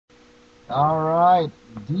All right,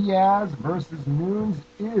 Diaz versus Nunes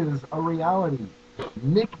is a reality.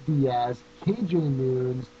 Nick Diaz, KJ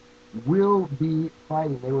Nunes will be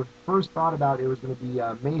fighting. They were first thought about it was going to be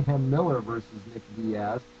Mayhem Miller versus Nick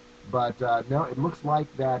Diaz, but no, it looks like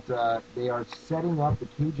that they are setting up the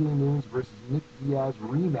KJ Nunes versus Nick Diaz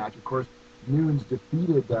rematch. Of course, Nunes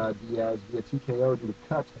defeated Diaz via TKO due to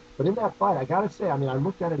cuts, but in that fight, I got to say, I mean, I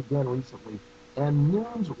looked at it again recently. And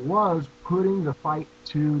Nunes was putting the fight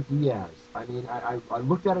to Diaz. I mean, I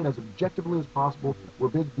looked at it as objectively as possible. We're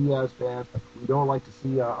big Diaz fans. We don't like to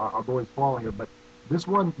see our boys fall here. But this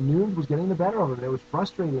one, Nunes was getting the better of him. It was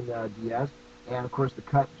frustrating Diaz. And, of course, the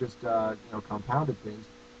cut just compounded things.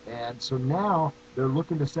 And so now they're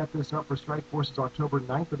looking to set this up for Strikeforce's October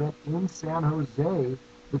 9th event in San Jose.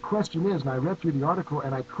 The question is, and I read through the article,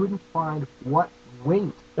 and I couldn't find what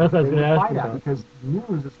weight That's what I they was would going to ask fight you at, about. because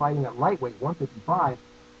Nunes is fighting at lightweight, 155,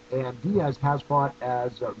 and Diaz has fought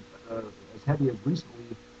as heavy as recently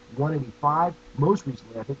 185. Most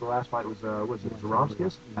recently, I think the last fight was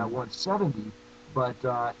Zaromskis at 170.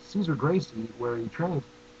 But Cesar Gracie, where he trained,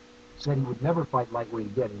 said he would never fight lightweight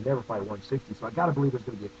again. He'd never fight 160. So I got to believe there's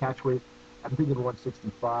going to be a catchweight. I'm thinking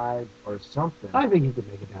 165 or something. I think he could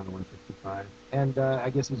make it down to 165. And I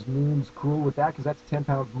guess is Nunes cool with that? Because that's 10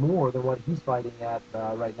 pounds more than what he's fighting at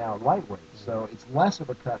right now at lightweight. So it's less of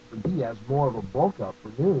a cut for Diaz, more of a bulk up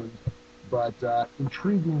for Nunes. But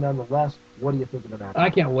intriguing nonetheless. What do you think of the match? I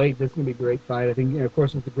can't wait. This is going to be a great fight. I think, of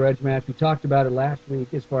course, it's the grudge match. We talked about it last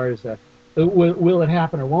week as far as will it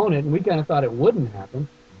happen or won't it? And we kind of thought it wouldn't happen.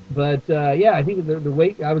 But, yeah, I think the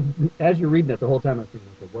weight, as you're reading it the whole time, I was thinking,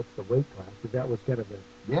 okay, what's the weight class? Because that was kind of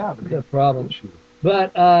the problem. Issue.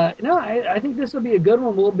 But, no, I think this will be a good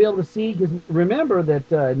one. We'll be able to see, because remember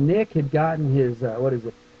that Nick had gotten his,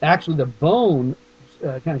 actually the bone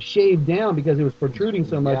kind of shaved down because it was protruding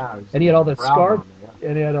so much, and he had all that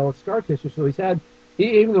and he had all the scar tissue. So he's had,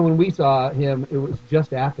 even though when we saw him, it was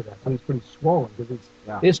just after that, so he's pretty swollen because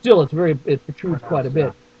it protrudes quite a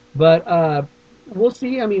bit. But we'll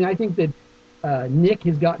see. I mean, I think that Nick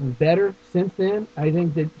has gotten better since then. I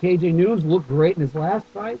think that KJ Nunes looked great in his last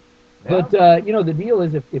fight. Yeah. But the deal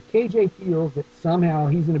is, if KJ feels that somehow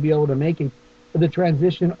he's going to be able to make the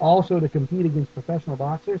transition also to compete against professional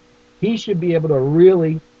boxers, he should be able to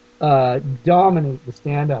really dominate the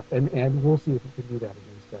stand-up, and we'll see if he can do that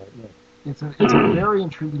against Nick. It's a very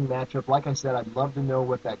intriguing matchup. Like I said, I'd love to know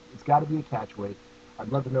what that. It's got to be a catchweight. I'd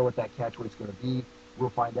love to know what that catchweight's going to be.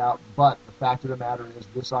 We'll find out. But the fact of the matter is,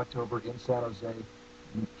 this October in San Jose,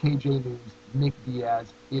 KJ Nunes, Nick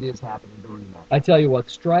Diaz, it is happening, the rematch. I tell you what,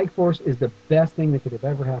 Strikeforce is the best thing that could have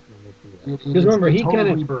ever happened to Nick Diaz. Because remember, he kind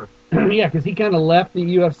of because he kind of left the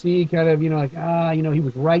UFC, kind of he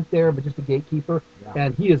was right there, but just a gatekeeper,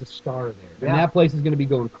 and he is a star there, and that place is going to be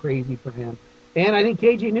going crazy for him. And I think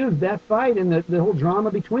KJ Nunes, that fight and the whole drama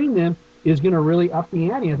between them is going to really up the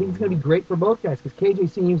ante. I think it's going to be great for both guys, because KJ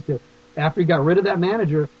seems to, after he got rid of that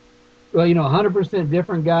manager, 100%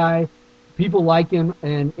 different guy. People like him,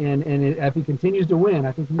 and if he continues to win,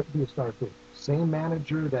 I think he could be a star too. Same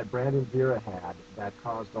manager that Brandon Vera had that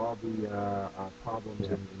caused all the problems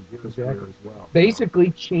in Vera's career as well.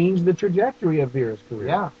 Basically changed the trajectory of Vera's career.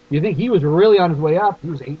 Yeah. You think he was really on his way up. He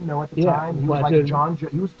was 8-0 at the time. He was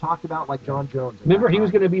like he was talked about like John Jones. Remember, he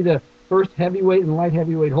was going to be the first heavyweight and light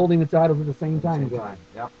heavyweight holding the titles at the same time.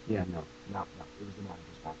 Yep. Yeah, no. It was the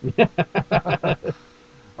manager's fault.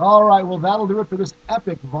 All right, well, that'll do it for this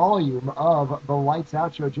epic volume of the Lights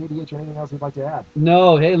Out Show. JDH, anything else you'd like to add?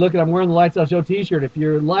 No. Hey, look, I'm wearing the Lights Out Show T-shirt. If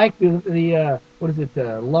you're like the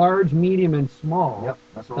large, medium, and small, yep,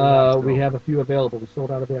 that's what we have a few available. We sold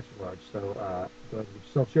out of the extra large, so go ahead and get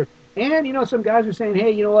yourself a shirt. And, some guys are saying, hey,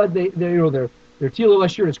 you know what, their TLOS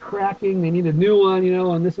shirt is cracking. They need a new one,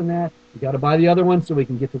 and this and that. You got to buy the other one so we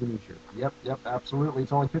can get to the new shirt. Yep, absolutely.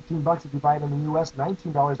 It's only $15 if you buy it in the U.S.,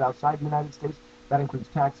 $19 outside the United States. That includes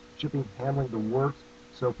tax, shipping, handling, the works.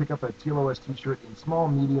 So pick up a TLOS T-shirt in small,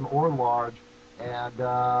 medium, or large. And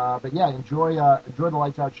but yeah, enjoy the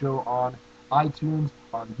Lights Out Show on iTunes,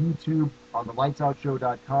 on YouTube, on the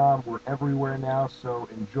lightsoutshow.com. We're everywhere now. So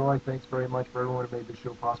enjoy. Thanks very much for everyone who made this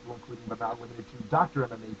show possible, including but not limited to Dr.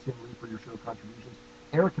 MMA Tim Lee for your show contributions,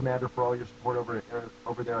 Eric Commander for all your support over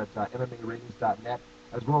there at MMAratings.net,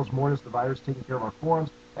 as well as Mortis the Virus taking care of our forums.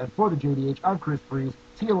 And for the JDH, I'm Chris Breeze.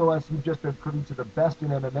 TLOS, you've just been privy to the best in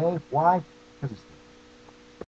MMA. Why? Because it's